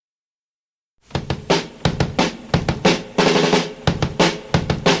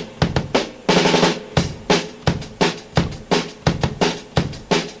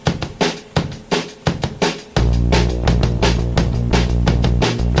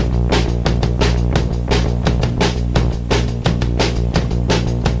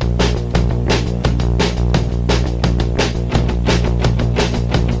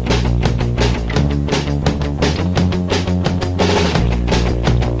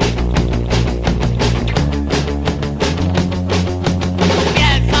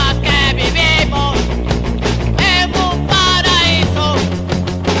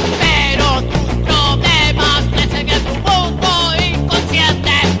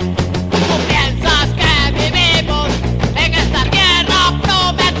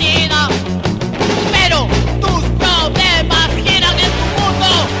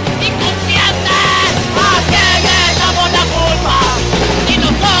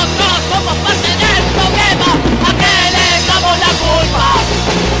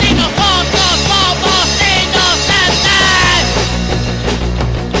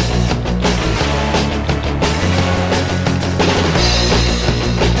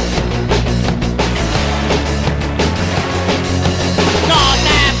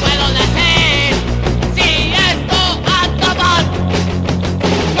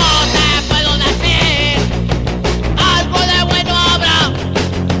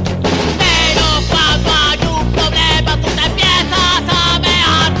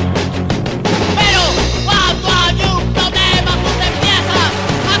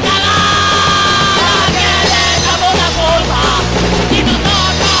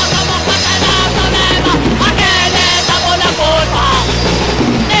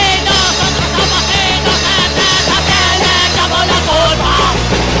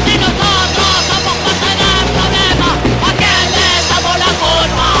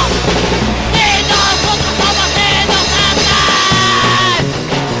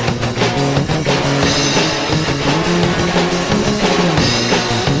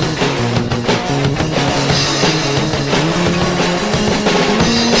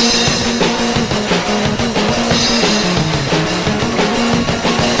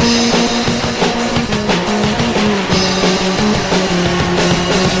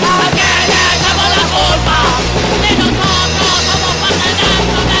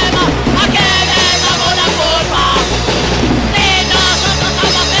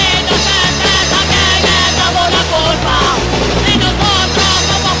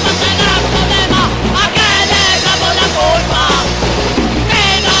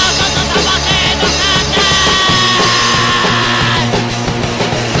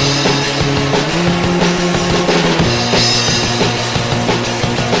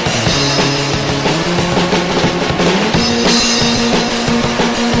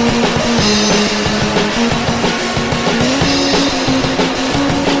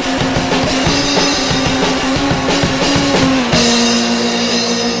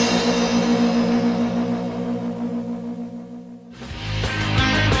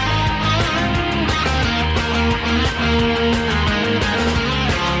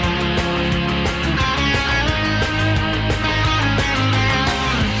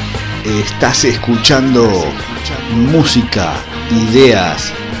Estás escuchando música,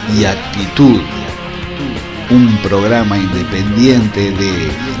 ideas y actitud. Un programa independiente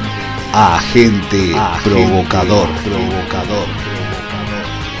de Agente Provocador.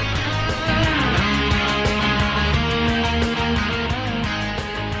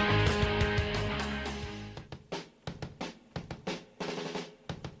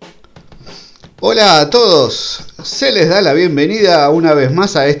 Hola a todos, se les da la bienvenida una vez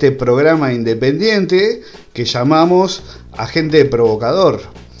más a este programa independiente que llamamos Agente Provocador,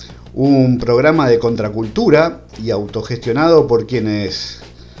 un programa de contracultura y autogestionado por quienes,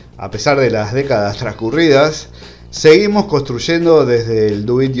 a pesar de las décadas transcurridas, seguimos construyendo desde el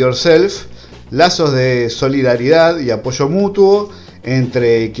do it yourself lazos de solidaridad y apoyo mutuo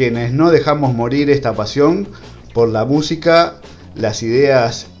entre quienes no dejamos morir esta pasión por la música, las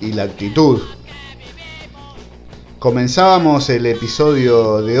ideas y la actitud. Comenzábamos el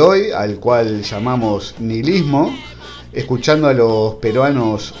episodio de hoy, al cual llamamos Nihilismo, escuchando a los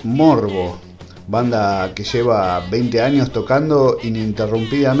peruanos Morbo, banda que lleva 20 años tocando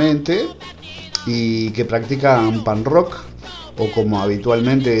ininterrumpidamente y que practican punk rock, o como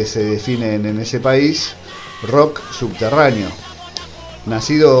habitualmente se definen en ese país, rock subterráneo.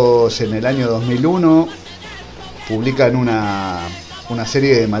 Nacidos en el año 2001, publican una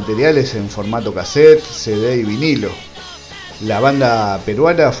serie de materiales en formato cassette, CD y vinilo. La banda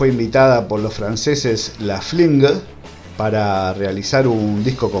peruana fue invitada por los franceses La Flingue para realizar un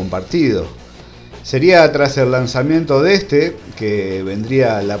disco compartido. Sería tras el lanzamiento de este que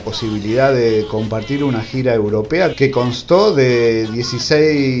vendría la posibilidad de compartir una gira europea que constó de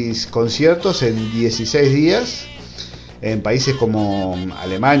 16 conciertos en 16 días en países como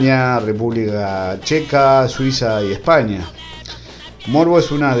Alemania, República Checa, Suiza y España. Morbo es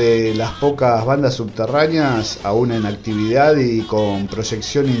una de las pocas bandas subterráneas aún en actividad y con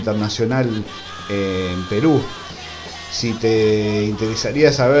proyección internacional en Perú. Si te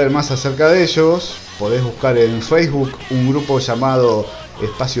interesaría saber más acerca de ellos, podés buscar en Facebook un grupo llamado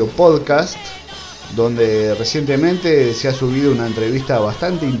Espacio Podcast, donde recientemente se ha subido una entrevista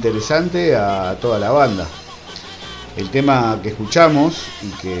bastante interesante a toda la banda. El tema que escuchamos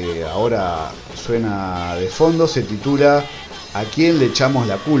y que ahora suena de fondo se titula ¿A quién le echamos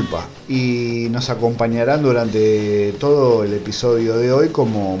la culpa? Y nos acompañarán durante todo el episodio de hoy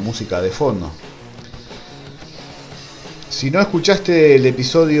como música de fondo. Si no escuchaste el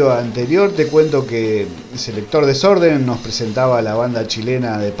episodio anterior, te cuento que Selector Desorden nos presentaba a la banda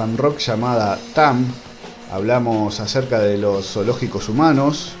chilena de punk rock llamada TAM. Hablamos acerca de los zoológicos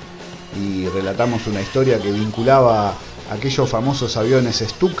humanos y relatamos una historia que vinculaba aquellos famosos aviones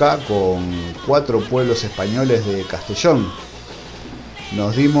Stuka con 4 pueblos españoles de Castellón.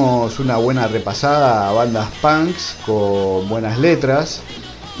 Nos dimos una buena repasada a bandas punks con buenas letras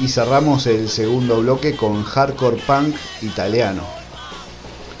y cerramos el segundo bloque con hardcore punk italiano.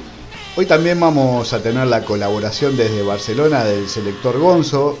 Hoy también vamos a tener la colaboración desde Barcelona del Selector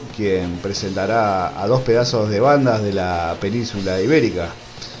Gonzo, quien presentará a 2 pedazos de bandas de la península ibérica.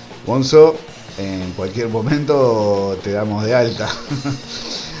 Gonzo, en cualquier momento te damos de alta.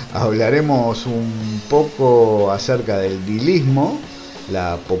 Hablaremos un poco acerca del nihilismo,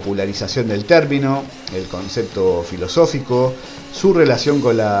 la popularización del término, el concepto filosófico, su relación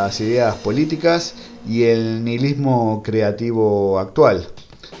con las ideas políticas y el nihilismo creativo actual.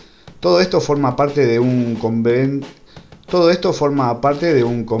 Todo esto forma parte de un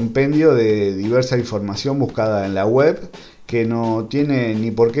compendio de diversa información buscada en la web que no tiene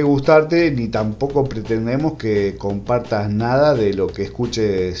ni por qué gustarte ni tampoco pretendemos que compartas nada de lo que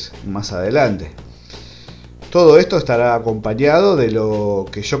escuches más adelante. Todo esto estará acompañado de lo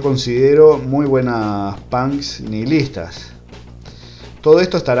que yo considero muy buenas punks nihilistas. Todo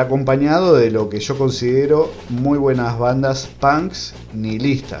esto estará acompañado de lo que yo considero muy buenas bandas punks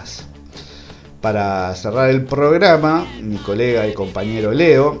nihilistas. Para cerrar el programa, mi colega y compañero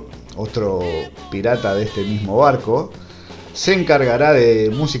Leo, otro pirata de este mismo barco, se encargará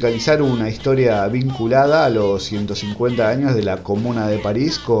de musicalizar una historia vinculada a los 150 años de la Comuna de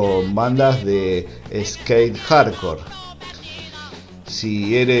París con bandas de skate hardcore.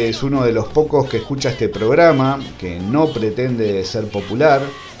 Si eres uno de los pocos que escucha este programa, que no pretende ser popular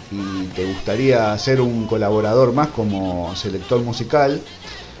y te gustaría ser un colaborador más como selector musical,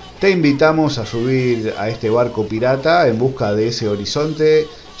 te invitamos a subir a este barco pirata en busca de ese horizonte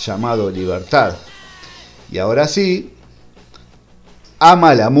llamado libertad. Y ahora sí,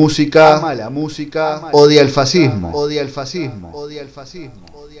 ama la música, odia el fascismo.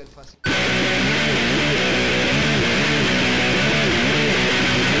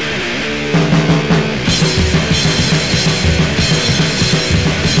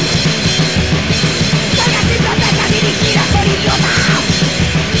 por idiota.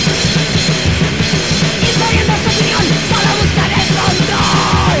 Imponiendo su opinión, solo buscan el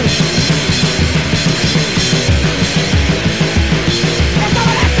control.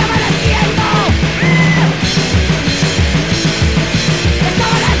 Estaba desapareciendo.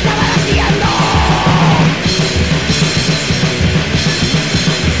 Estaba desapareciendo.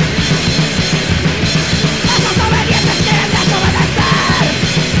 Esos obedientes quieren desobedecer,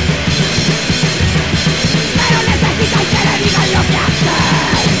 pero necesitan que le digan lo que hacer.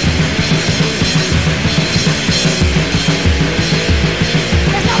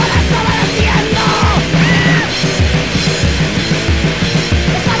 Estaba desobedeciendo.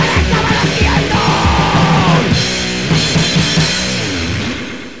 Estaba desobedeciendo.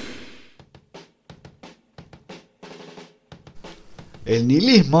 El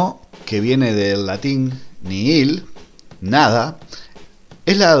nihilismo, que viene del latín nihil, nada,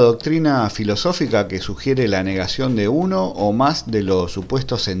 es la doctrina filosófica que sugiere la negación de uno o más de los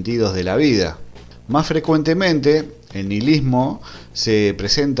supuestos sentidos de la vida. Más frecuentemente, el nihilismo se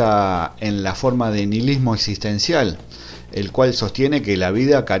presenta en la forma de nihilismo existencial, el cual sostiene que la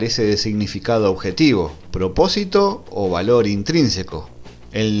vida carece de significado objetivo, propósito o valor intrínseco.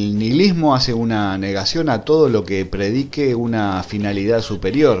 El nihilismo hace una negación a todo lo que predique una finalidad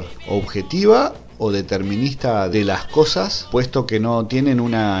superior, objetiva o determinista de las cosas, puesto que no tienen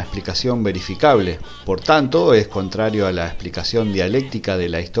una explicación verificable. Por tanto, es contrario a la explicación dialéctica de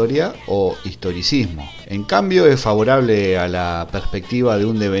la historia o historicismo. En cambio, es favorable a la perspectiva de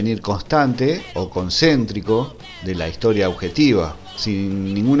un devenir constante o concéntrico de la historia objetiva,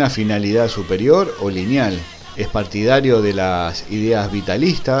 sin ninguna finalidad superior o lineal. Es partidario de las ideas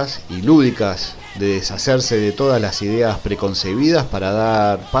vitalistas y lúdicas, de deshacerse de todas las ideas preconcebidas para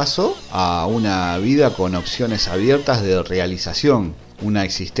dar paso a una vida con opciones abiertas de realización, una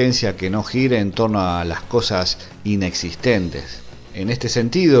existencia que no gire en torno a las cosas inexistentes. En este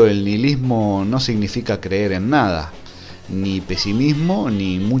sentido, el nihilismo no significa creer en nada, ni pesimismo,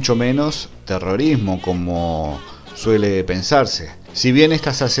 ni mucho menos terrorismo, como suele pensarse. Si bien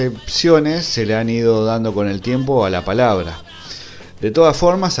estas acepciones se le han ido dando con el tiempo a la palabra. De todas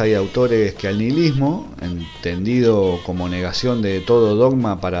formas, hay autores que al nihilismo, entendido como negación de todo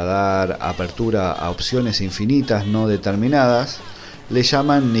dogma para dar apertura a opciones infinitas no determinadas, le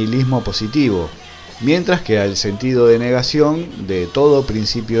llaman nihilismo positivo, mientras que al sentido de negación de todo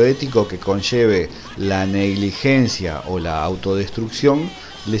principio ético que conlleve la negligencia o la autodestrucción,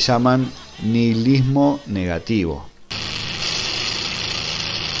 le llaman nihilismo negativo.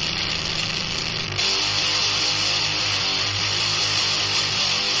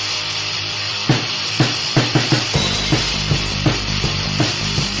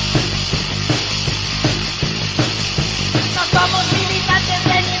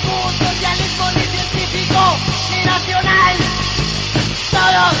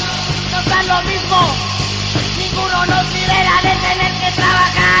 Lo mismo, ninguno nos libera de tener que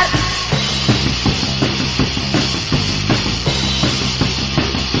trabajar.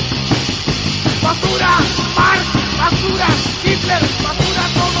 Basura, Marx, basura, Hitler, basura,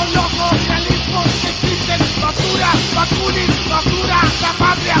 todos los socialismos que existen. Basura, Bakunin, basura, la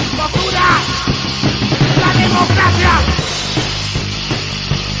patria, basura, la democracia.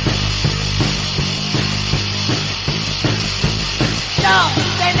 No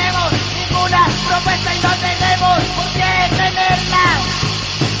tenemos ninguna propuesta y no tenemos por qué tenerla,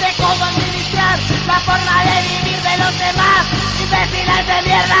 de cómo administrar la forma de vivir de los demás, imbéciles de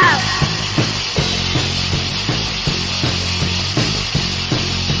mierda.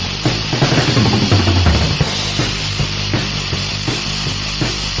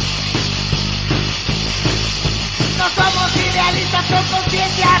 No somos idealistas con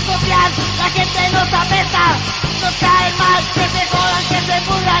conciencia social, la gente nos apesta, nos cae mal, que se jodan, que se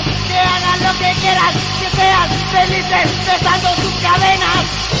pudran, que hagan lo que quieran, que sean felices besando sus cadenas.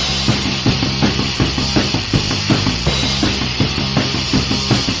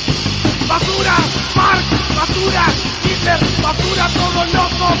 Basura, Marx, basura, Hitler, basura, todos los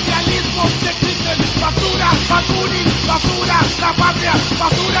socialismos que existen. Basura, Bakunin, basura, la patria,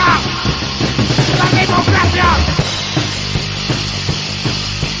 basura, la democracia.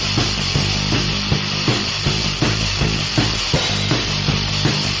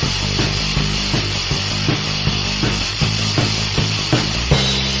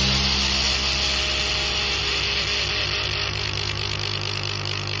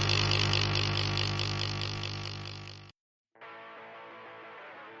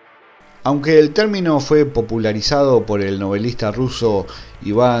 Aunque el término fue popularizado por el novelista ruso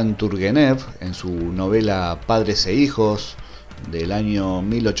Iván Turgenev en su novela Padres e Hijos, del año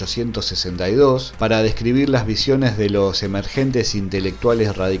 1862 para describir las visiones de los emergentes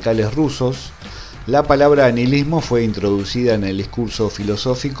intelectuales radicales rusos, la palabra nihilismo fue introducida en el discurso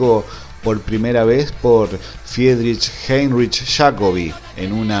filosófico por primera vez por Friedrich Heinrich Jacobi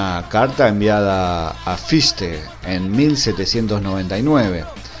en una carta enviada a Fichte en 1799.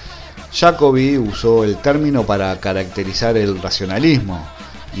 Jacobi usó el término para caracterizar el racionalismo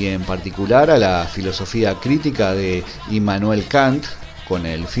y en particular a la filosofía crítica de Immanuel Kant, con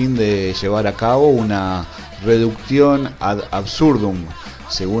el fin de llevar a cabo una reducción ad absurdum,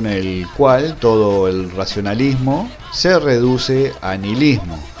 según el cual todo el racionalismo se reduce a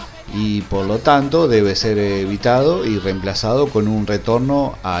nihilismo y por lo tanto debe ser evitado y reemplazado con un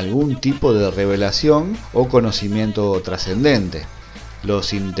retorno a algún tipo de revelación o conocimiento trascendente.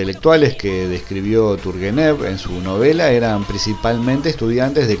 Los intelectuales que describió Turgenev en su novela eran principalmente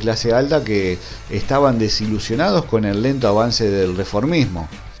estudiantes de clase alta que estaban desilusionados con el lento avance del reformismo.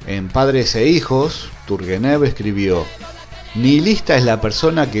 En Padres e Hijos, Turgenev escribió: nihilista es la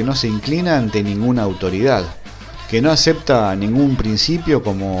persona que no se inclina ante ninguna autoridad, que no acepta ningún principio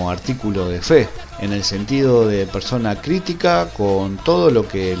como artículo de fe, en el sentido de persona crítica con todo lo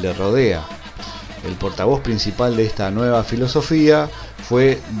que le rodea. El portavoz principal de esta nueva filosofía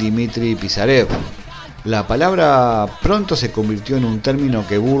fue Dmitri Pisarev. La palabra pronto se convirtió en un término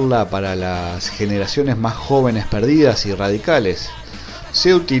que burla para las generaciones más jóvenes perdidas y radicales.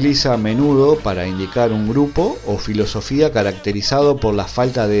 Se utiliza a menudo para indicar un grupo o filosofía caracterizado por la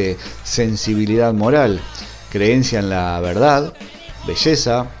falta de sensibilidad moral, creencia en la verdad,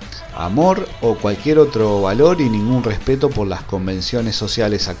 belleza, amor o cualquier otro valor y ningún respeto por las convenciones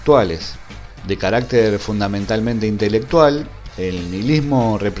sociales actuales. De carácter fundamentalmente intelectual, el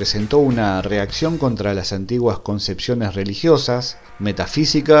nihilismo representó una reacción contra las antiguas concepciones religiosas,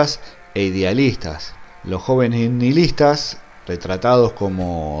 metafísicas e idealistas. Los jóvenes nihilistas, retratados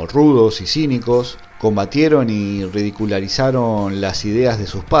como rudos y cínicos, combatieron y ridicularizaron las ideas de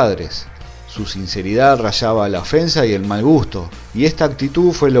sus padres. Su sinceridad rayaba la ofensa y el mal gusto, y esta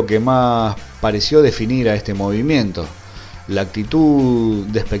actitud fue lo que más pareció definir a este movimiento. La actitud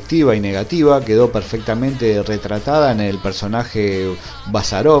despectiva y negativa quedó perfectamente retratada en el personaje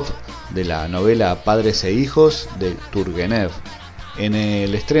Bazarov de la novela Padres e Hijos de Turgenev. En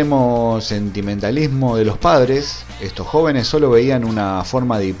el extremo sentimentalismo de los padres, estos jóvenes solo veían una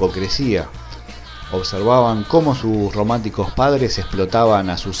forma de hipocresía. Observaban cómo sus románticos padres explotaban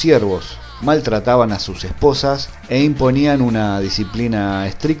a sus siervos, maltrataban a sus esposas e imponían una disciplina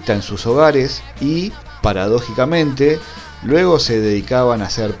estricta en sus hogares y, paradójicamente, luego se dedicaban a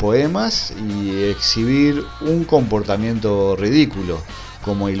hacer poemas y exhibir un comportamiento ridículo,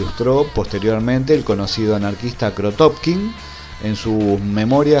 como ilustró posteriormente el conocido anarquista Kropotkin en sus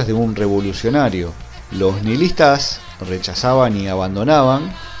Memorias de un revolucionario. Los nihilistas rechazaban y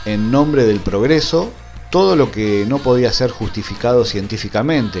abandonaban, en nombre del progreso, todo lo que no podía ser justificado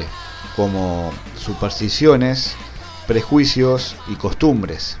científicamente, como supersticiones, prejuicios y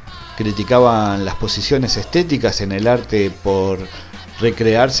costumbres. Criticaban las posiciones estéticas en el arte por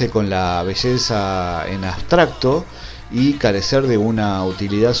recrearse con la belleza en abstracto y carecer de una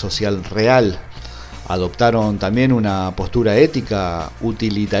utilidad social real. Adoptaron también una postura ética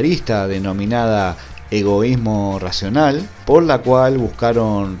utilitarista denominada egoísmo racional, por la cual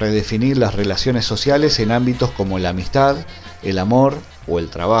buscaron redefinir las relaciones sociales en ámbitos como la amistad, el amor o el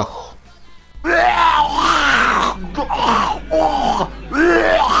trabajo.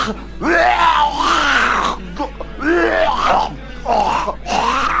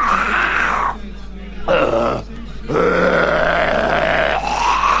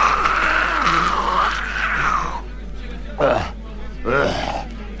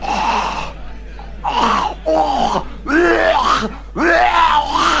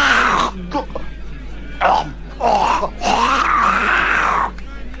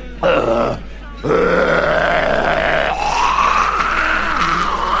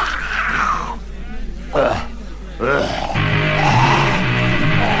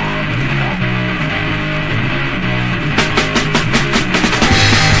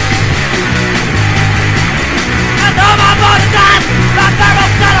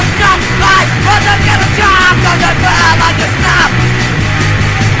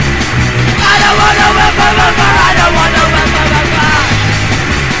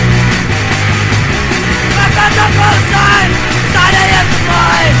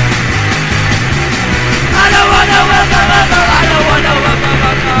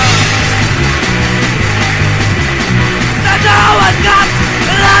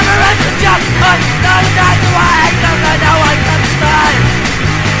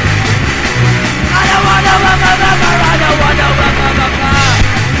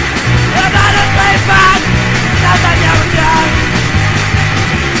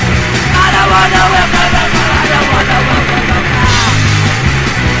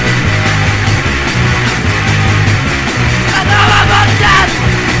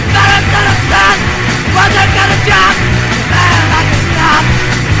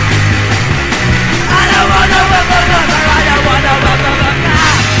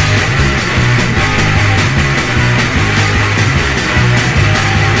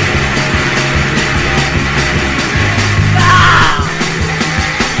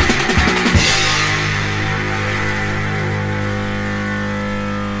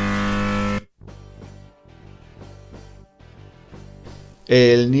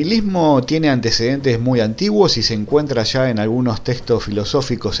 El nihilismo tiene antecedentes muy antiguos y se encuentra ya en algunos textos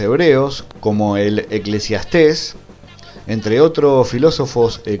filosóficos hebreos, como el Eclesiastés, entre otros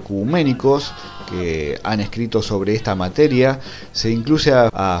filósofos ecuménicos que han escrito sobre esta materia. Se incluye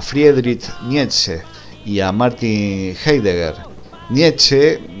a Friedrich Nietzsche y a Martin Heidegger.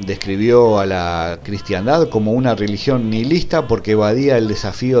 Nietzsche describió a la cristiandad como una religión nihilista porque evadía el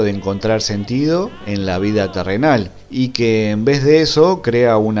desafío de encontrar sentido en la vida terrenal, y que en vez de eso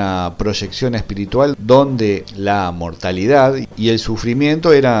crea una proyección espiritual donde la mortalidad y el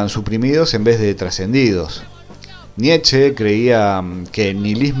sufrimiento eran suprimidos en vez de trascendidos. Nietzsche creía que el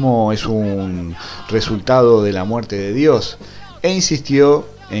nihilismo es un resultado de la muerte de Dios e insistió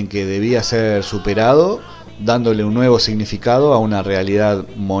en que debía ser superado, dándole un nuevo significado a una realidad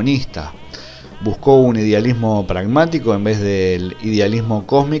monista. Buscó un idealismo pragmático en vez del idealismo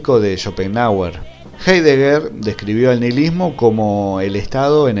cósmico de Schopenhauer. Heidegger describió el nihilismo como el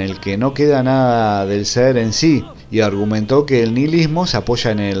estado en el que no queda nada del ser en sí, y argumentó que el nihilismo se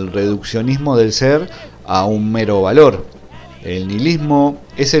apoya en el reduccionismo del ser a un mero valor. El nihilismo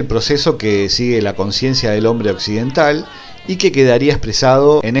es el proceso que sigue la conciencia del hombre occidental y que quedaría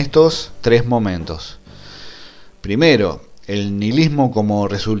expresado en estos tres momentos. Primero, el nihilismo como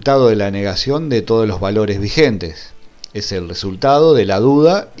resultado de la negación de todos los valores vigentes. Es el resultado de la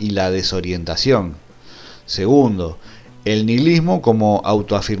duda y la desorientación. Segundo, el nihilismo como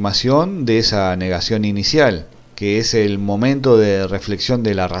autoafirmación de esa negación inicial, que es el momento de reflexión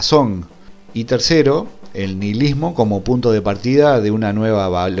de la razón. Y tercero, el nihilismo como punto de partida de una nueva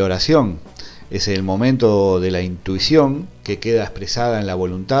valoración. Es el momento de la intuición que queda expresada en la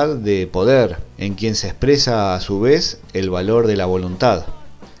voluntad de poder, en quien se expresa a su vez el valor de la voluntad.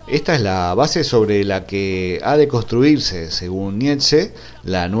 Esta es la base sobre la que ha de construirse, según Nietzsche,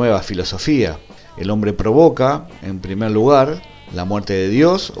 la nueva filosofía. El hombre provoca, en primer lugar, la muerte de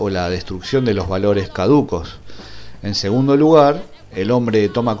Dios o la destrucción de los valores caducos. En segundo lugar, el hombre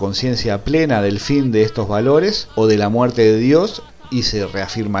toma conciencia plena del fin de estos valores o de la muerte de Dios y se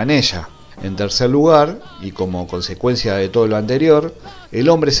reafirma en ella. En tercer lugar, y como consecuencia de todo lo anterior, el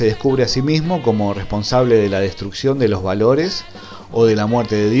hombre se descubre a sí mismo como responsable de la destrucción de los valores o de la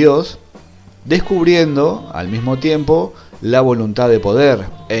muerte de Dios, descubriendo al mismo tiempo la voluntad de poder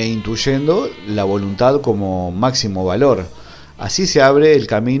e intuyendo la voluntad como máximo valor. Así se abre el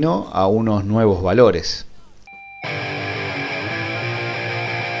camino a unos nuevos valores.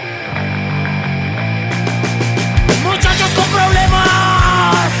 Muchachos con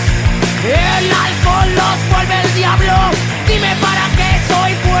problemas, el alcohol los vuelve el diablo. Dime para qué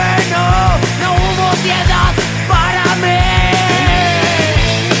soy bueno, no hubo piedad para mí.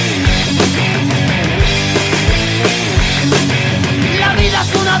 La vida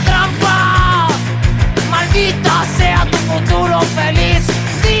es una trampa, maldita sea tu futuro feliz.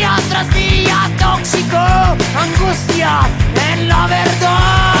 Día tras día tóxico, angustia en la verdad.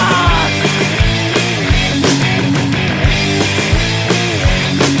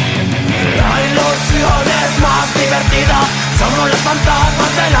 La ilusión es más divertida, somos los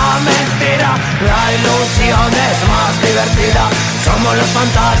fantasmas de la mentira. La ilusión es más divertida, somos los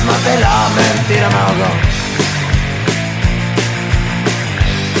fantasmas de la mentira. Me ahogo.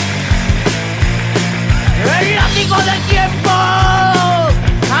 El látigo del tiempo,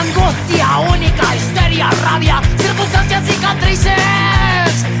 angustia única, histeria, rabia, circunstancias,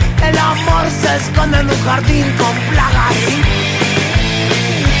 cicatrices. El amor se esconde en un jardín con plagas.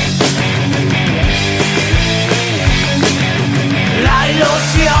 La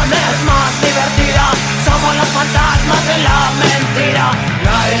ilusión es más divertida, somos los fantasmas de la mentira.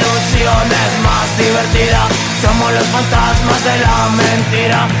 La ilusión es más divertida, somos los fantasmas de la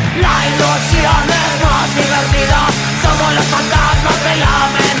mentira. La ilusión es más divertida, somos los fantasmas de la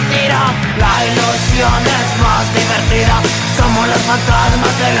mentira. La ilusión es más divertida, somos los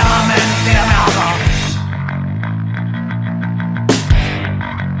fantasmas de la mentira. Me ahogo.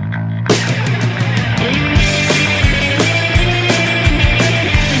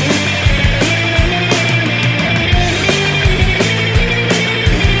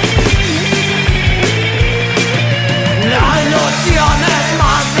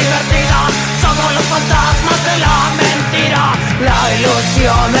 La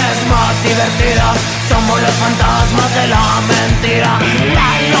ilusión es más divertida, somos los fantasmas de la mentira. La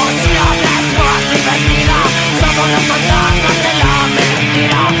ilusión es más divertida, somos los fantasmas de la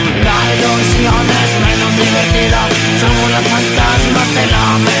mentira. La ilusión es menos divertida, somos los fantasmas de la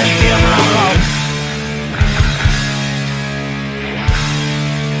mentira.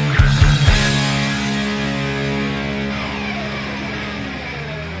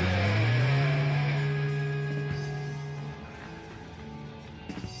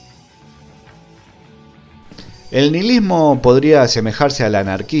 El nihilismo podría asemejarse al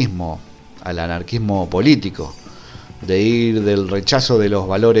anarquismo político, de ir del rechazo de los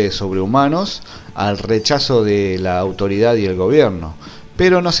valores sobrehumanos al rechazo de la autoridad y el gobierno,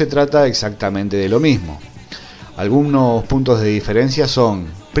 pero no se trata exactamente de lo mismo. Algunos puntos de diferencia son,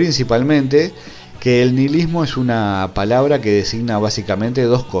 principalmente, que el nihilismo es una palabra que designa básicamente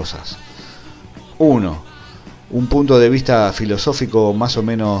dos cosas. Uno, un punto de vista filosófico más o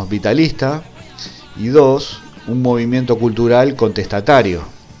menos vitalista, y dos, un movimiento cultural contestatario.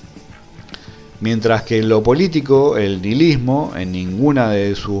 Mientras que en lo político, el nihilismo, en ninguna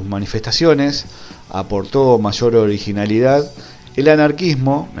de sus manifestaciones, aportó mayor originalidad, el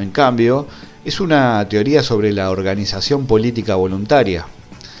anarquismo, en cambio, es una teoría sobre la organización política voluntaria.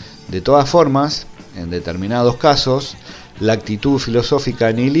 De todas formas, en determinados casos, la actitud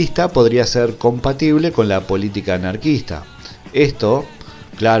filosófica nihilista podría ser compatible con la política anarquista. Esto,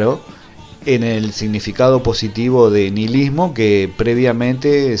 claro, en el significado positivo de nihilismo que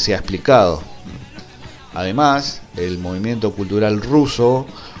previamente se ha explicado. Además, el movimiento cultural ruso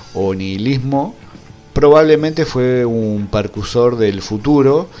o nihilismo probablemente fue un precursor del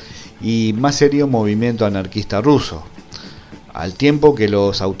futuro y más serio movimiento anarquista ruso, al tiempo que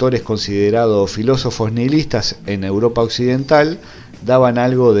los autores considerados filósofos nihilistas en Europa occidental daban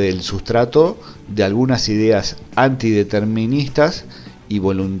algo del sustrato de algunas ideas antideterministas y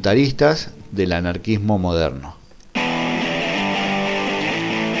voluntaristas del anarquismo moderno.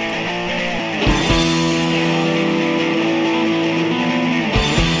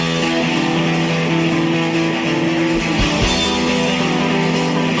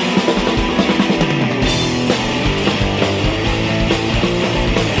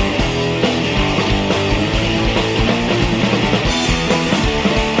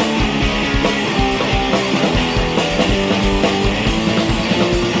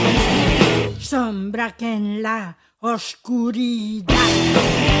 Sombra que en la oscuridad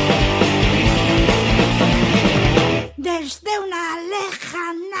desde una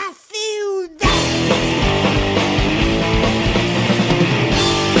lejana ciudad,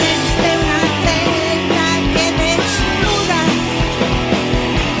 desde una cena que desnuda,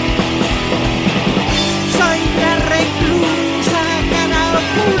 soy la reclusa cara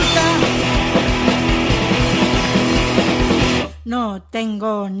oculta. No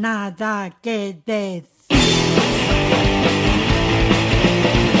tengo nada que decir,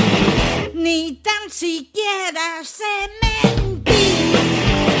 ni tan siquiera sé mentir.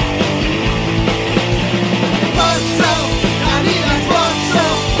 Bolso, la vida es bolso,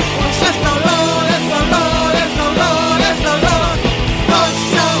 bolso es dolor, es dolor, es dolor, es dolor.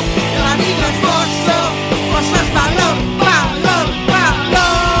 Bolso, la vida es bolso, bolso es valor, valor, valor.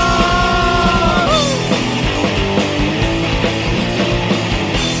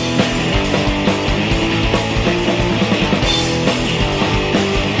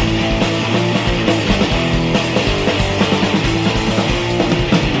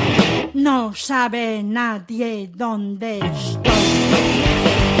 No sabe nadie dónde estoy.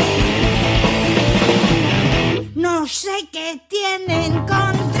 No sé qué tienen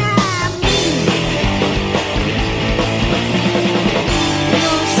contra mí.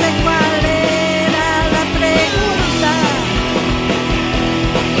 No sé cuál era la pregunta.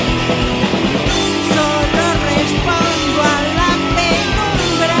 Solo respondo a la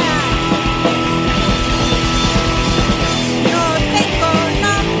penumbra. No tengo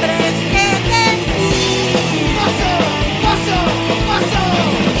nombres que decir. Paso, paso, paso.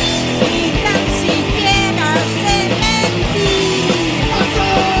 Ni tan siquiera sé mentir. Paso,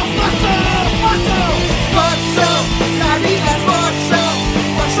 paso, paso. Bolso, la vida es bolso,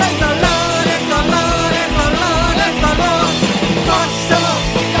 bolso es dolor, es dolor, es dolor, es dolor. Bolso,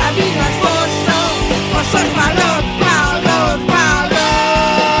 la vida es bolso, bolso es valor, valor, valor.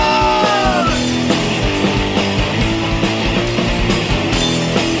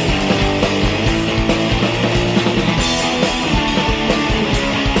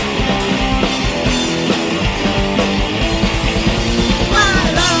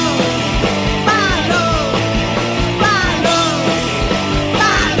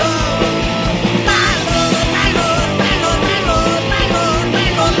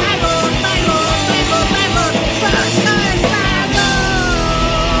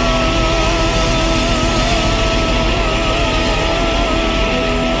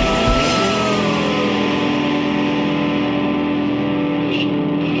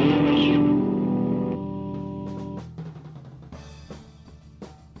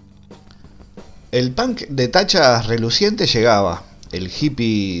 El punk de tachas relucientes llegaba, el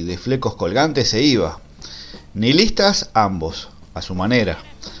hippie de flecos colgantes se iba. Nihilistas ambos, a su manera.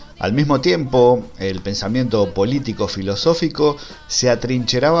 Al mismo tiempo, el pensamiento político-filosófico se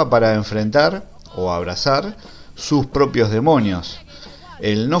atrincheraba para enfrentar o abrazar sus propios demonios,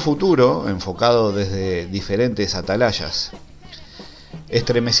 el no futuro enfocado desde diferentes atalayas.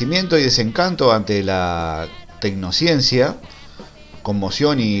 Estremecimiento y desencanto ante la tecnociencia,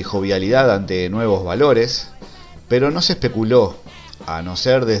 conmoción y jovialidad ante nuevos valores, pero no se especuló, a no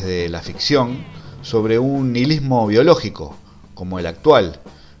ser desde la ficción, sobre un nihilismo biológico, como el actual,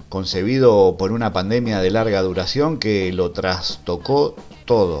 concebido por una pandemia de larga duración que lo trastocó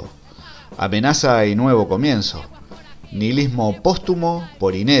todo. Amenaza y nuevo comienzo. Nihilismo póstumo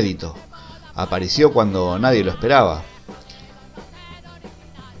por inédito. Apareció cuando nadie lo esperaba.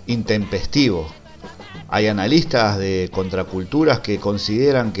 Intempestivo. Hay analistas de contraculturas que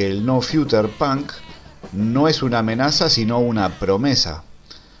consideran que el no future punk no es una amenaza sino una promesa,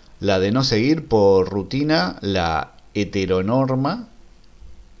 la de no seguir por rutina la heteronorma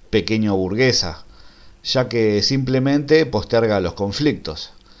pequeño burguesa, ya que simplemente posterga los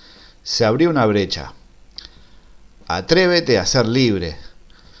conflictos. Se abrió una brecha. Atrévete a ser libre,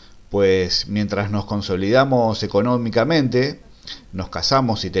 pues mientras nos consolidamos económicamente, nos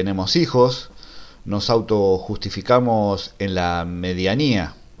casamos y tenemos hijos, nos autojustificamos en la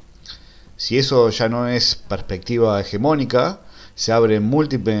medianía. Si eso ya no es perspectiva hegemónica, se abren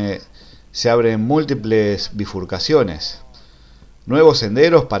múltiples bifurcaciones, nuevos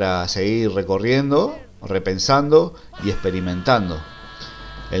senderos para seguir recorriendo, repensando y experimentando.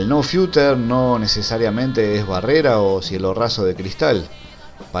 El no future no necesariamente es barrera o cielo raso de cristal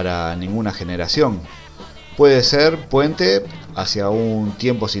para ninguna generación. Puede ser puente hacia un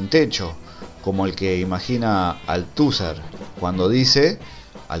tiempo sin techo, como el que imagina Althusser cuando dice,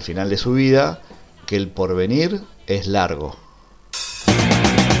 al final de su vida, que el porvenir es largo.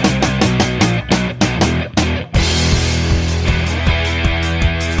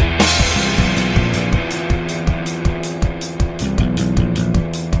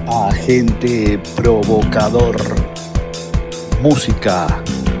 Agente provocador, música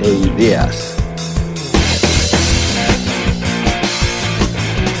e ideas.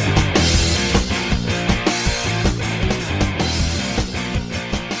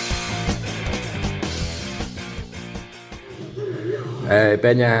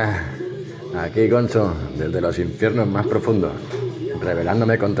 Peña, aquí Gonzo, desde los infiernos más profundos,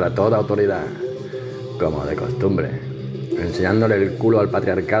 rebelándome contra toda autoridad, como de costumbre, enseñándole el culo al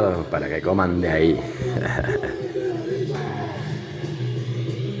patriarcado para que coman de ahí.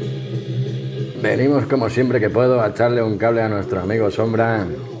 Venimos como siempre que puedo a echarle un cable a nuestro amigo Sombra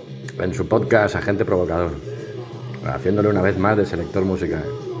en su podcast Agente Provocador, haciéndole una vez más de selector musical.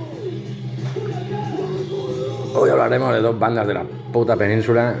 Hoy hablaremos de dos bandas de la puta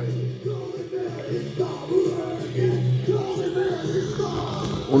península.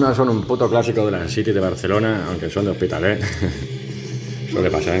 Una son un puto clásico de la City de Barcelona, aunque son de Hospitalet. Suele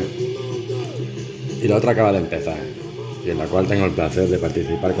pasar. Y la otra acaba de empezar, y en la cual tengo el placer de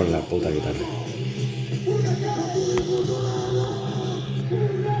participar con la puta guitarra.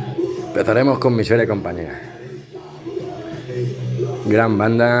 Empezaremos con Miseria y Compañía. Gran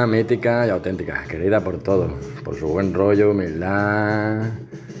banda, mítica y auténtica, querida por todos, por su buen rollo, humildad.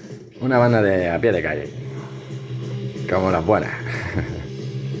 Una banda de a pie de calle, como las buenas.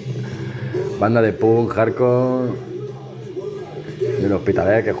 Banda de punk, hardcore, del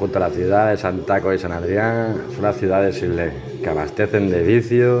Hospitalet, que junto a las ciudades de Santaco y San Adrián son las ciudades sin ley, que abastecen de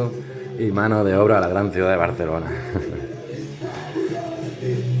vicio y mano de obra a la gran ciudad de Barcelona.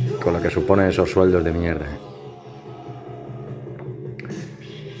 Con lo que suponen esos sueldos de mierda.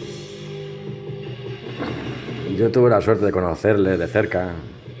 Yo tuve la suerte de conocerle de cerca,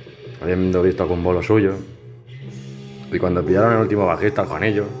 habiendo visto algún bolo suyo, y cuando pillaron el último bajista, el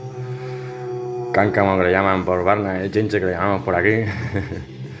Juanillo, Cáncamo, que le llaman por Barna, el Chinche, que le llamamos por aquí,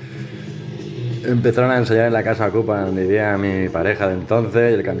 empezaron a ensayar en la casa ocupa donde vivía mi pareja de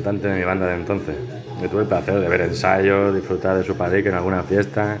entonces y el cantante de mi banda de entonces. Yo tuve el placer de ver ensayos, disfrutar de su padique en alguna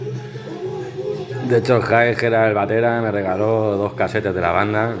fiesta. De hecho, el Jai, que era el batera, me regaló 2 casetes de la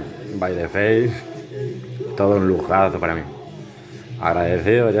banda, By the Face. Todo un lujazo para mí.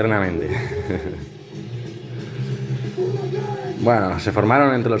 Agradecido eternamente. Bueno, se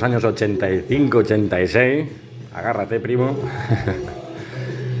formaron entre los años 85 y 86. Agárrate, primo.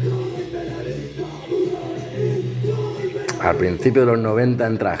 Al principio de los 90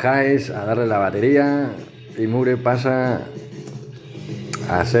 entra Jais a darle la batería y Mure pasa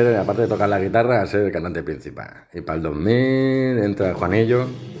a ser, aparte de tocar la guitarra, a ser el cantante principal. Y para el 2000 entra Juanillo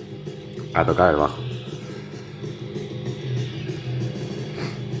a tocar el bajo.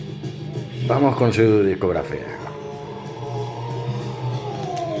 Vamos con su discografía.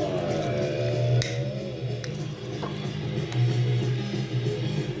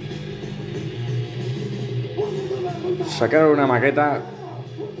 Sacaron una maqueta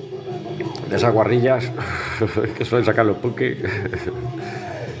de esas guarrillas que suelen sacar los punky,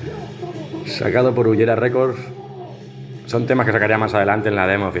 sacado por Ullera Records. Son temas que sacaría más adelante en la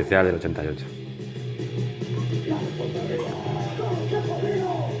demo oficial del 88.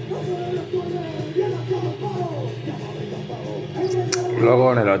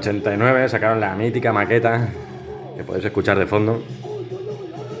 Luego en el 89 sacaron la mítica maqueta que podéis escuchar de fondo,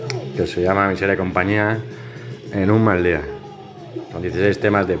 que se llama Miseria y Compañía en un mal día, con 16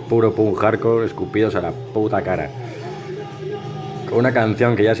 temas de puro punk hardcore escupidos a la puta cara, con una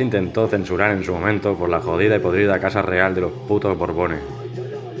canción que ya se intentó censurar en su momento por la jodida y podrida Casa Real de los putos Borbones.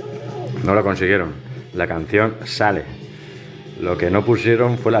 No lo consiguieron, la canción sale. Lo que no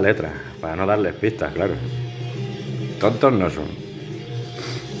pusieron fue la letra, para no darles pistas, claro. Tontos no son.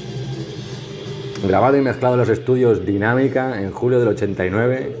 Grabado y mezclado en los estudios Dinámica en julio del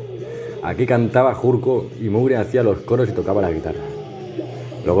 89, aquí cantaba Jurko y Mugre hacía los coros y tocaba la guitarra.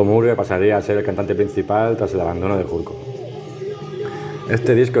 Luego Mugre pasaría a ser el cantante principal tras el abandono de Jurko.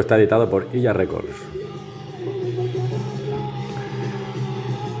 Este disco está editado por Illa Records.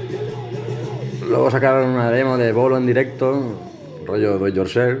 Luego sacaron una demo de Bolo en directo, rollo Do It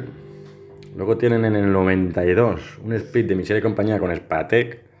Yourself. Luego tienen en el 92 un split de Miseria y Compañía con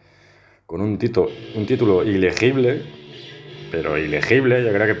Spatek, con un título ilegible, pero ilegible.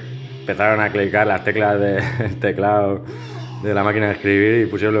 Yo creo que empezaron a clicar las teclas del teclado de la máquina de escribir y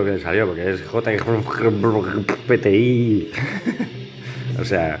pusieron lo que salió, porque es JPTI. O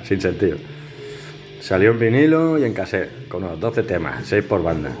sea, sin sentido. Salió en vinilo y en cassette, con unos 12 temas, 6 por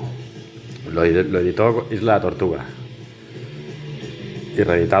banda. Lo editó Isla la Tortuga. Y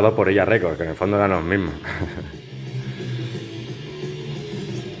reeditado por Illa Records, que en el fondo eran los mismos.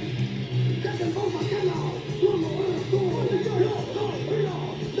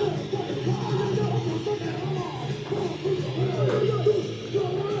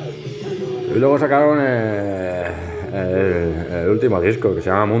 Y luego sacaron el último disco, que se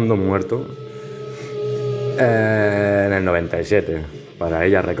llama Mundo Muerto, en el 97, para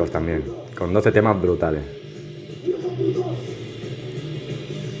Illa Records también, con 12 temas brutales.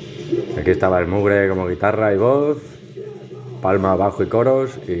 Aquí estaba el Mugre como guitarra y voz, Palma bajo y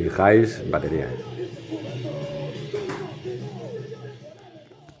coros y Jais batería.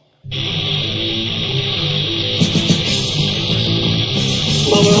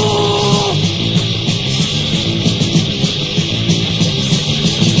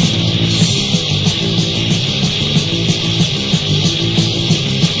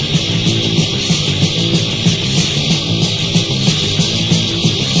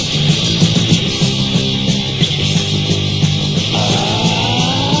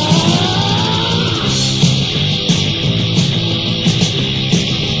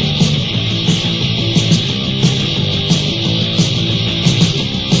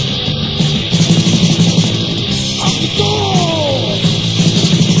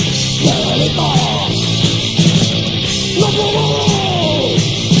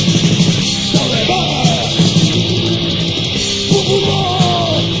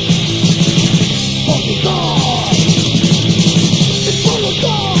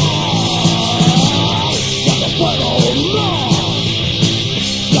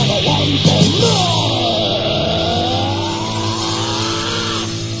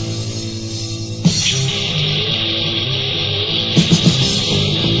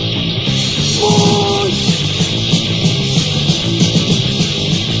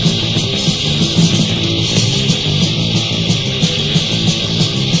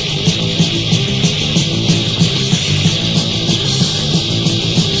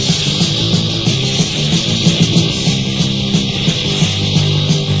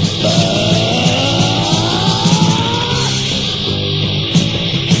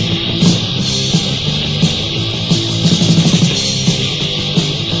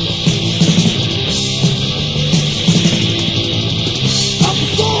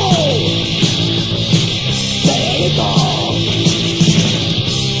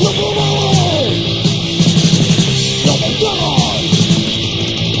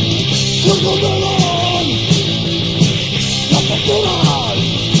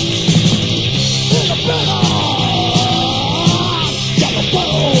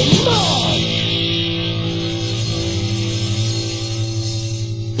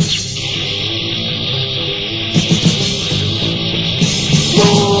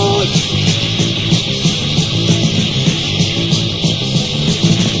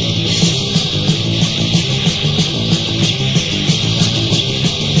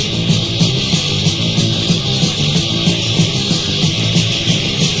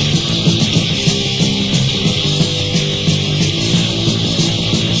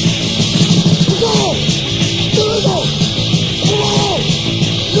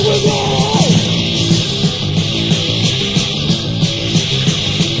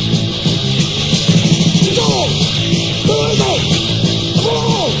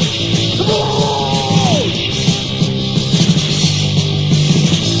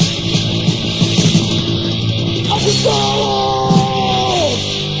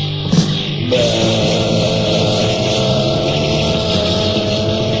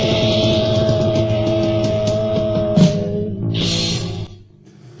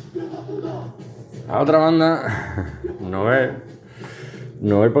 banda,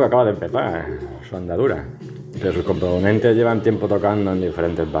 Noel porque acaba de empezar su andadura, pero sus componentes llevan tiempo tocando en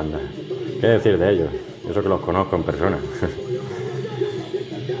diferentes bandas. ¿Qué decir de ellos? Eso que los conozco en persona.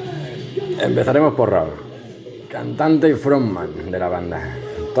 Empezaremos por Raúl, cantante y frontman de la banda.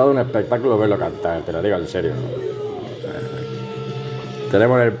 Todo un espectáculo verlo cantar, te lo digo en serio.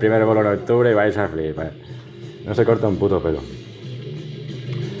 Tenemos el primer bolo en octubre y vais a flipar. No se corta un puto pelo.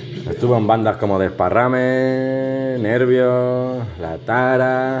 Estuvo en bandas como Desparrame, Nervios, La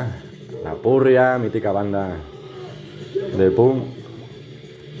Tara, La Purria, mítica banda de punk.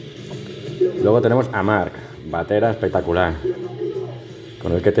 Luego tenemos a Marc, batera espectacular,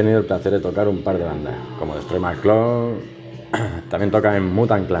 con el que he tenido el placer de tocar un par de bandas, como Destroy My Clone. También toca en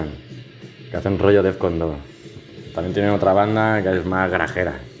Mutant Clan, que hacen rollo Defcon 2. También tienen otra banda que es más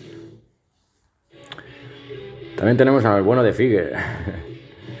garajera. También tenemos al bueno de Figue,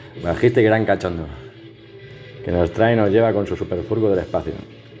 bajista y gran cachondo, que nos trae y nos lleva con su superfurgo del espacio.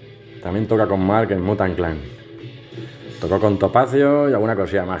 También toca con Marc en Mutant Clan. Tocó con Topacio y alguna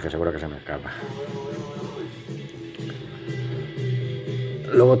cosilla más que seguro que se me escapa.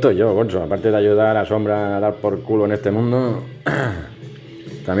 Luego estoy yo, Gonzo. Aparte de ayudar a Sombra a dar por culo en este mundo,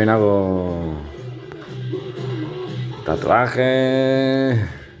 también hago tatuajes,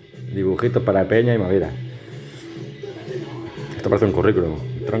 dibujitos para peña y movida. Esto parece un currículum,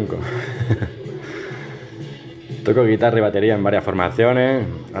 tronco. Toco guitarra y batería en varias formaciones.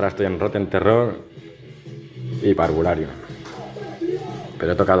 Ahora estoy en Rotten Terror y Parvulario.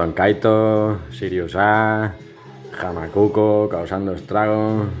 Pero he tocado en Kaito, Sirius A, Hamakuko, Causando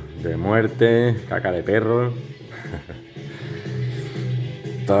Estragos, De Muerte, Caca de Perros.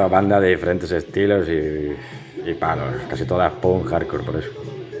 Toda banda de diferentes estilos y palos. Casi todas punk hardcore, por eso.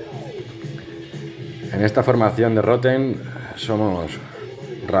 En esta formación de Rotten somos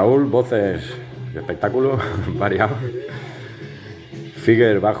Raúl, voces de espectáculo, variados.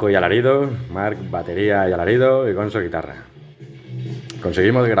 Figue, bajo y alarido. Marc, batería y alarido. Y Gonzo, guitarra.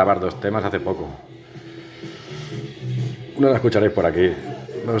 Conseguimos grabar 2 temas hace poco. Uno lo escucharéis por aquí.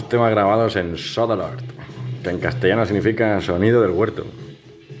 2 temas grabados en Sodalord, que en castellano significa sonido del huerto.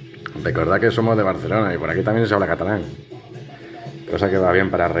 Recordad que somos de Barcelona y por aquí también se habla catalán. Cosa que va bien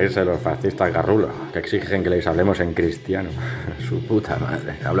para reírse de los fascistas garrulos, que exigen que les hablemos en cristiano. Su puta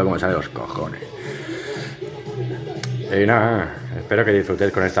madre. Hablo como sale los cojones. Y nada, espero que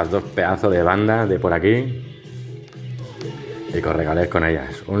disfrutéis con estas 2 pedazos de banda de por aquí y que os regaléis con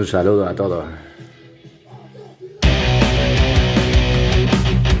ellas. Un saludo a todos.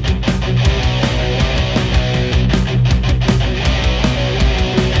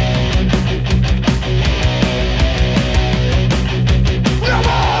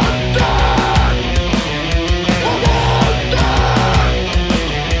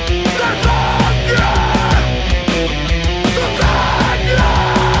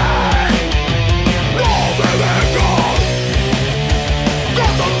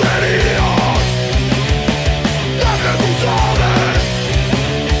 ¡Tonterías!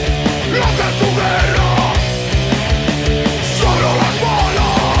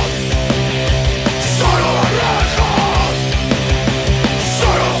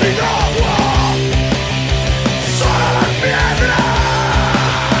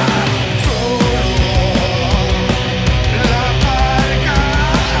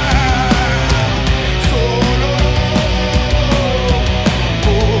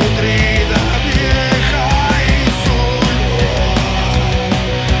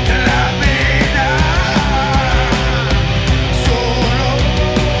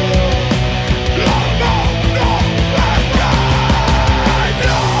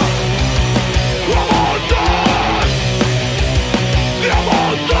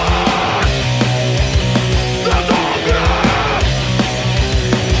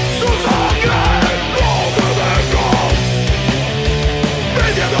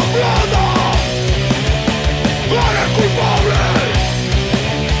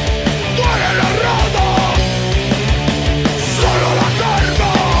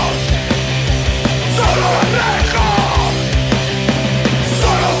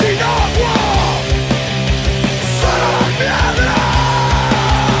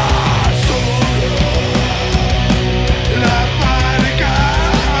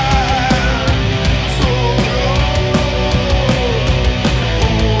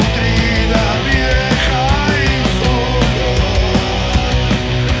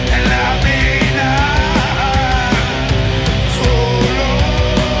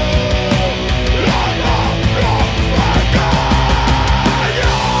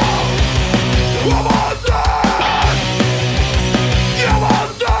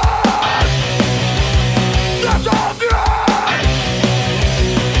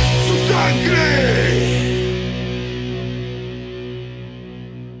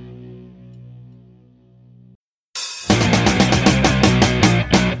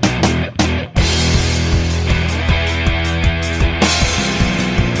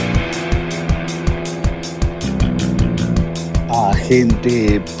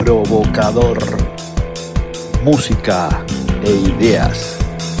 agente provocador, música e ideas.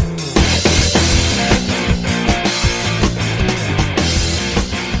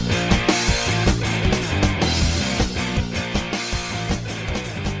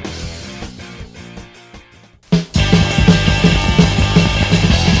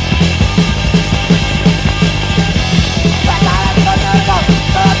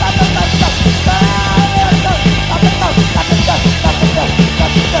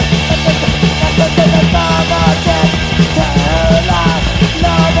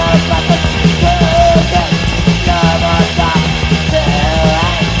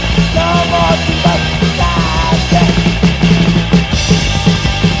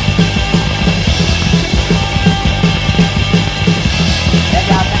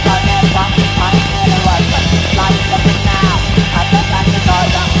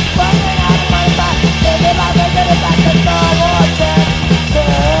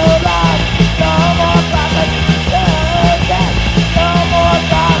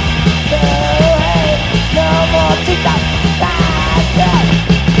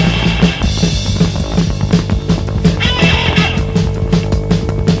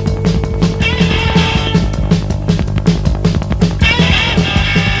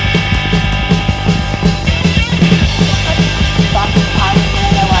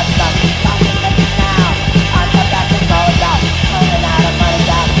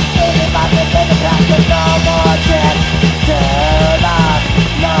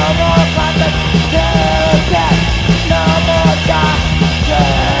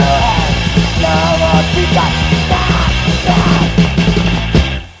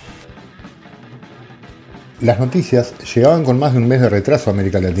 Las noticias llegaban con más de un mes de retraso a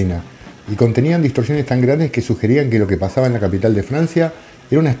América Latina y contenían distorsiones tan grandes que sugerían que lo que pasaba en la capital de Francia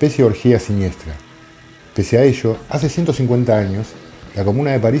era una especie de orgía siniestra. Pese a ello, hace 150 años, la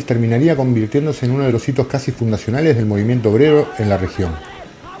Comuna de París terminaría convirtiéndose en uno de los hitos casi fundacionales del movimiento obrero en la región.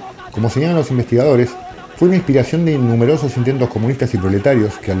 Como señalan los investigadores, fue una inspiración de numerosos intentos comunistas y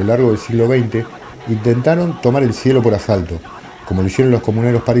proletarios que a lo largo del siglo XX intentaron tomar el cielo por asalto, como lo hicieron los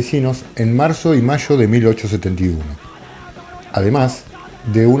comuneros parisinos en marzo y mayo de 1871. Además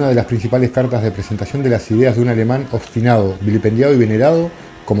de una de las principales cartas de presentación de las ideas de un alemán obstinado, vilipendiado y venerado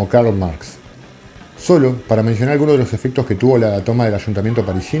como Karl Marx. Solo para mencionar algunos de los efectos que tuvo la toma del ayuntamiento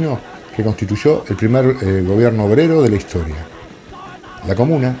parisino, que constituyó el primer gobierno obrero de la historia. La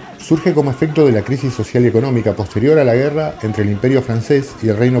Comuna surge como efecto de la crisis social y económica posterior a la guerra entre el Imperio francés y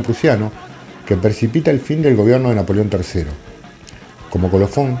el Reino prusiano, que precipita el fin del gobierno de Napoleón III. Como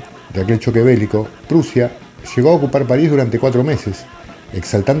colofón de aquel choque bélico, Prusia llegó a ocupar París durante 4 meses,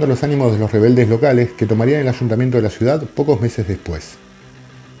 exaltando los ánimos de los rebeldes locales que tomarían el ayuntamiento de la ciudad pocos meses después.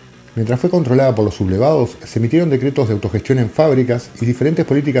 Mientras fue controlada por los sublevados, se emitieron decretos de autogestión en fábricas y diferentes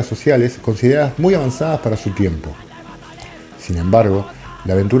políticas sociales consideradas muy avanzadas para su tiempo. Sin embargo,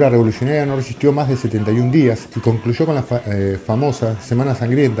 la aventura revolucionaria no resistió más de 71 días y concluyó con la famosa Semana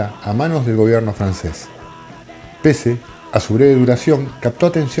Sangrienta a manos del gobierno francés. Pese a su breve duración, captó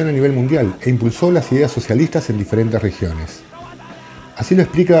atención a nivel mundial e impulsó las ideas socialistas en diferentes regiones. Así lo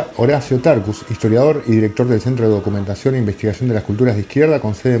explica Horacio Tarcus, historiador y director del Centro de Documentación e Investigación de las Culturas de Izquierda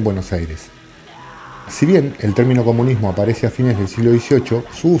con sede en Buenos Aires. Si bien el término comunismo aparece a fines del siglo XVIII,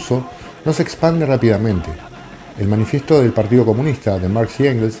 su uso no se expande rápidamente. El manifiesto del Partido Comunista de Marx y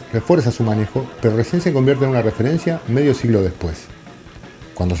Engels refuerza su manejo, pero recién se convierte en una referencia medio siglo después.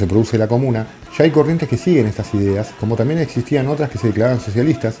 Cuando se produce la Comuna, ya hay corrientes que siguen estas ideas, como también existían otras que se declaraban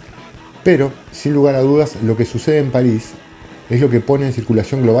socialistas, pero, sin lugar a dudas, lo que sucede en París es lo que pone en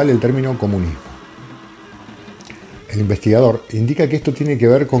circulación global el término comunismo. El investigador indica que esto tiene que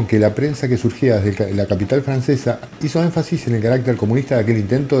ver con que la prensa que surgía desde la capital francesa hizo énfasis en el carácter comunista de aquel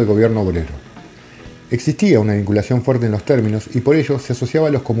intento de gobierno obrero. Existía una vinculación fuerte en los términos y por ello se asociaba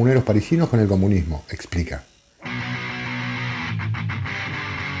a los comuneros parisinos con el comunismo, explica.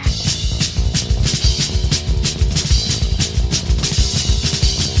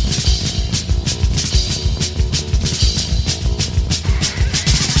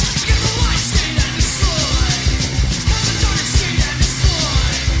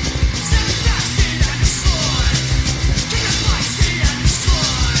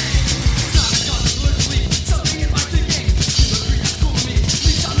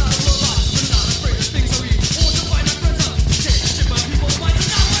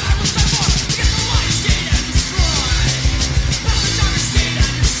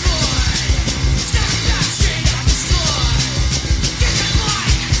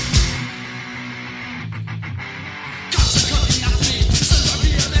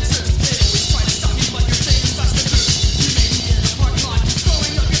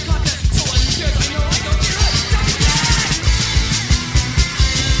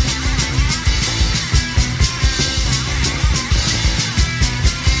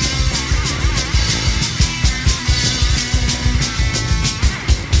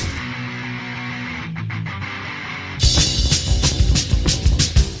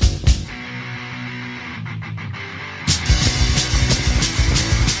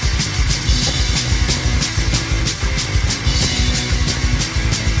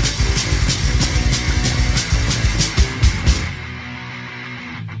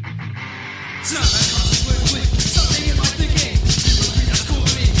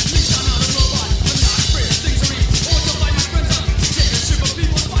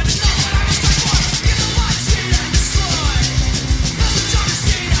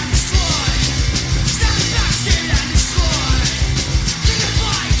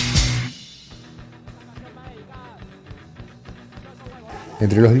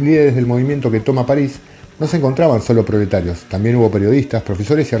 Entre los líderes del movimiento que toma París no se encontraban solo proletarios, también hubo periodistas,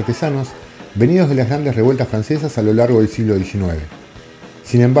 profesores y artesanos venidos de las grandes revueltas francesas a lo largo del siglo XIX.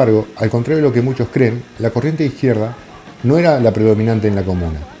 Sin embargo, al contrario de lo que muchos creen, la corriente de izquierda no era la predominante en la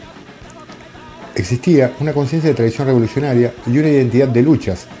comuna. Existía una conciencia de tradición revolucionaria y una identidad de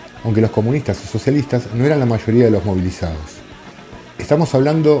luchas, aunque los comunistas y socialistas no eran la mayoría de los movilizados. Estamos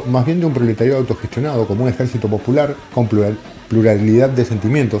hablando más bien de un proletariado autogestionado como un ejército popular con pluralidad de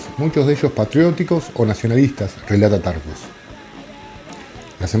sentimientos, muchos de ellos patrióticos o nacionalistas, relata Tarkus.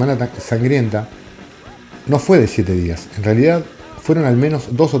 La Semana Sangrienta no fue de 7 días, en realidad fueron al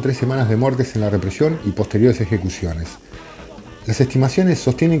menos 2 o 3 semanas de muertes en la represión y posteriores ejecuciones. Las estimaciones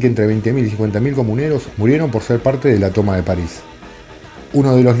sostienen que entre 20.000 y 50.000 comuneros murieron por ser parte de la toma de París.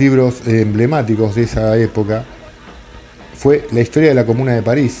 Uno de los libros emblemáticos de esa época fue La historia de la Comuna de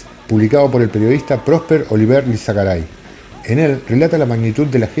París, publicado por el periodista Prosper Oliver Lissagaray. En él relata la magnitud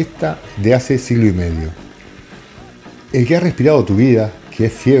de la gesta de hace siglo y medio. El que ha respirado tu vida, que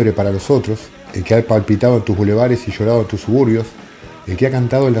es fiebre para los otros, el que ha palpitado en tus bulevares y llorado en tus suburbios, el que ha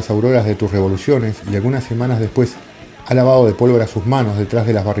cantado en las auroras de tus revoluciones y algunas semanas después ha lavado de pólvora sus manos detrás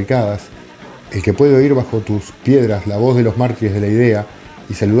de las barricadas, el que puede oír bajo tus piedras la voz de los mártires de la idea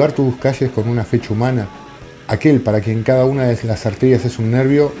y saludar tus calles con una fecha humana, aquel para quien cada una de las arterias es un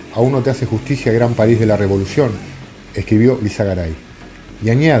nervio, aún no te hace justicia, gran París de la Revolución, escribió Lissagaray. Y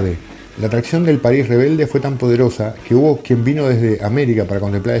añade, la atracción del París rebelde fue tan poderosa que hubo quien vino desde América para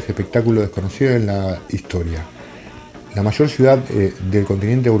contemplar ese espectáculo desconocido en la historia. La mayor ciudad del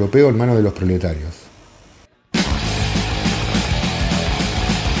continente europeo en manos de los proletarios.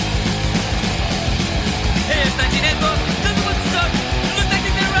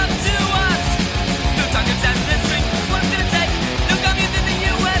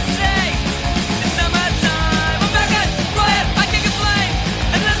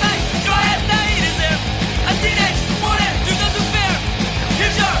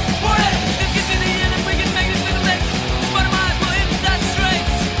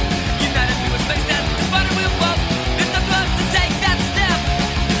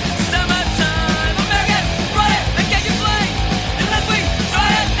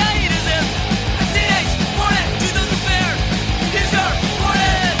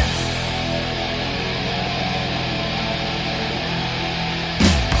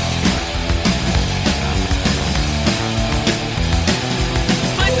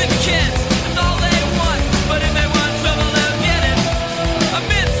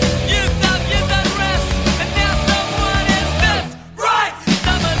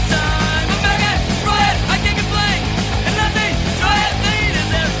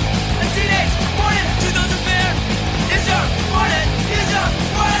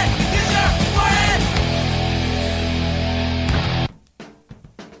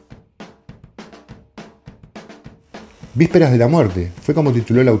 Vísperas de la muerte fue como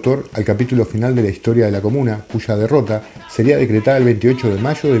tituló el autor al capítulo final de la historia de la comuna, cuya derrota sería decretada el 28 de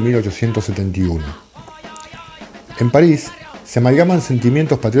mayo de 1871. En París se amalgaman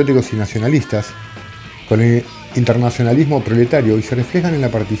sentimientos patrióticos y nacionalistas con el internacionalismo proletario y se reflejan en la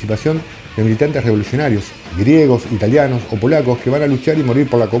participación de militantes revolucionarios, griegos, italianos o polacos que van a luchar y morir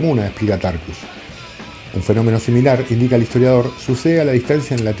por la comuna, explica Tarkus. Un fenómeno similar, indica el historiador, sucede a la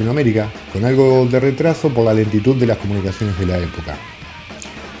distancia en Latinoamérica, con algo de retraso por la lentitud de las comunicaciones de la época.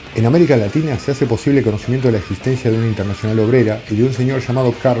 En América Latina se hace posible el conocimiento de la existencia de una internacional obrera y de un señor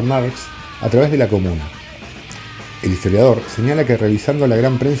llamado Karl Marx a través de la comuna. El historiador señala que revisando la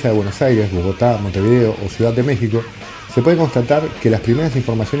gran prensa de Buenos Aires, Bogotá, Montevideo o Ciudad de México, se puede constatar que las primeras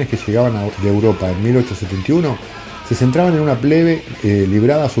informaciones que llegaban de Europa en 1871 se centraban en una plebe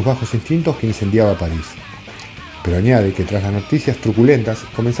librada a sus bajos instintos que incendiaba París. Pero añade que tras las noticias truculentas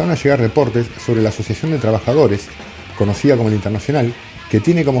comenzaron a llegar reportes sobre la Asociación de Trabajadores, conocida como la Internacional, que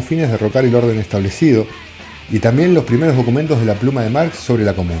tiene como fines derrocar el orden establecido, y también los primeros documentos de la pluma de Marx sobre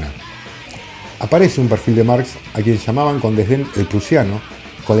la comuna. Aparece un perfil de Marx a quien llamaban con desdén el prusiano,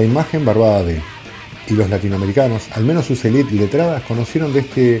 con la imagen barbada de él, y los latinoamericanos, al menos sus élites letradas, conocieron de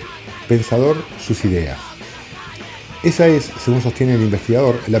este pensador sus ideas. Esa es, según sostiene el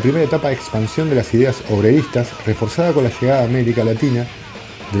investigador, la primera etapa de expansión de las ideas obreristas, reforzada con la llegada a América Latina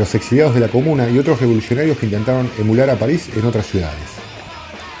de los exiliados de la comuna y otros revolucionarios que intentaron emular a París en otras ciudades.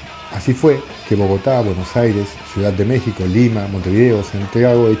 Así fue que Bogotá, Buenos Aires, Ciudad de México, Lima, Montevideo,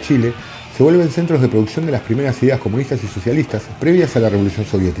 Santiago de Chile se vuelven centros de producción de las primeras ideas comunistas y socialistas previas a la Revolución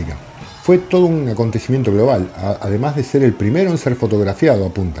Soviética. Fue todo un acontecimiento global, además de ser el primero en ser fotografiado,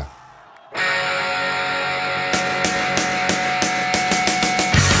 apunta.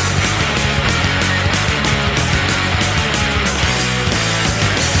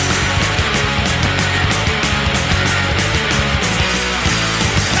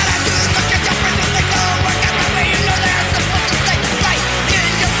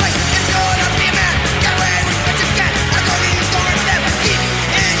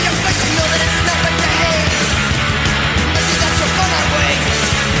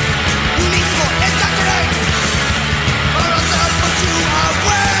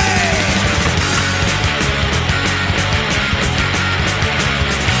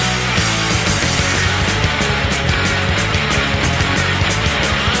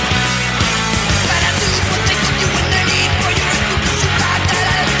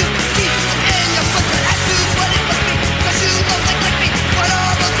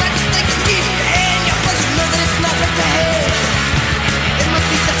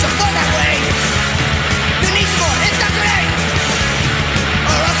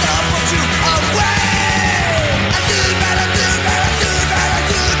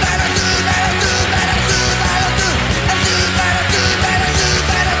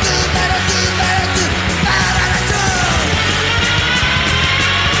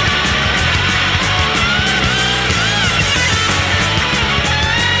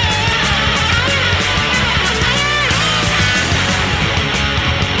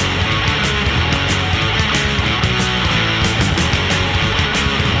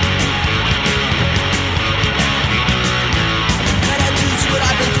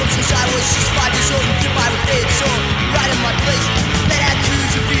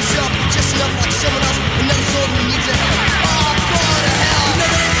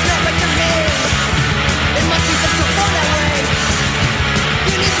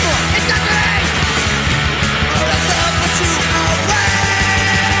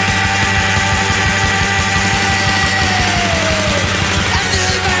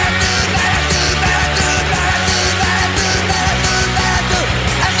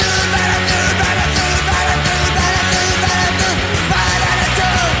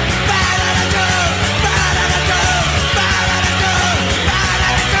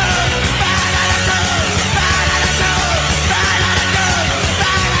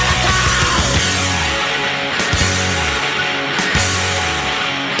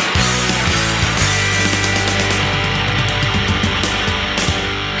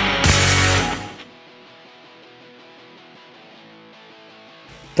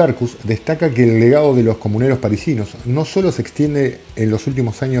 Tarkus destaca que el legado de los comuneros parisinos no solo se extiende en los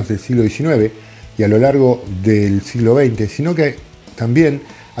últimos años del siglo XIX y a lo largo del siglo XX, sino que también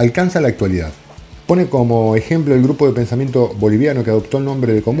alcanza la actualidad. Pone como ejemplo el grupo de pensamiento boliviano que adoptó el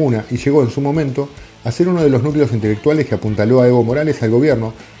nombre de Comuna y llegó en su momento a ser uno de los núcleos intelectuales que apuntaló a Evo Morales al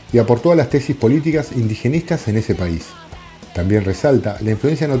gobierno y aportó a las tesis políticas indigenistas en ese país. También resalta la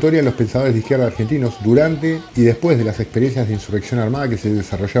influencia notoria de los pensadores de izquierda argentinos durante y después de las experiencias de insurrección armada que se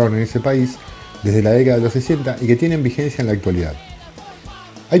desarrollaron en ese país desde la década de los 60 y que tienen vigencia en la actualidad.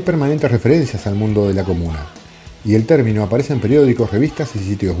 Hay permanentes referencias al mundo de la comuna, y el término aparece en periódicos, revistas y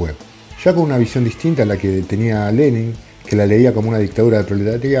sitios web, ya con una visión distinta a la que tenía Lenin, que la leía como una dictadura de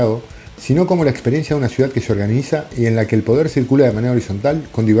proletariado, sino como la experiencia de una ciudad que se organiza y en la que el poder circula de manera horizontal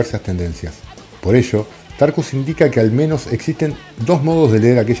con diversas tendencias. Por ello, Tarkus indica que al menos existen dos modos de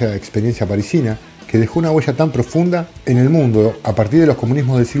leer aquella experiencia parisina que dejó una huella tan profunda en el mundo a partir de los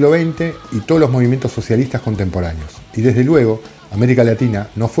comunismos del siglo XX y todos los movimientos socialistas contemporáneos. Y desde luego, América Latina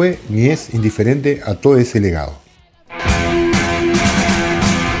no fue ni es indiferente a todo ese legado.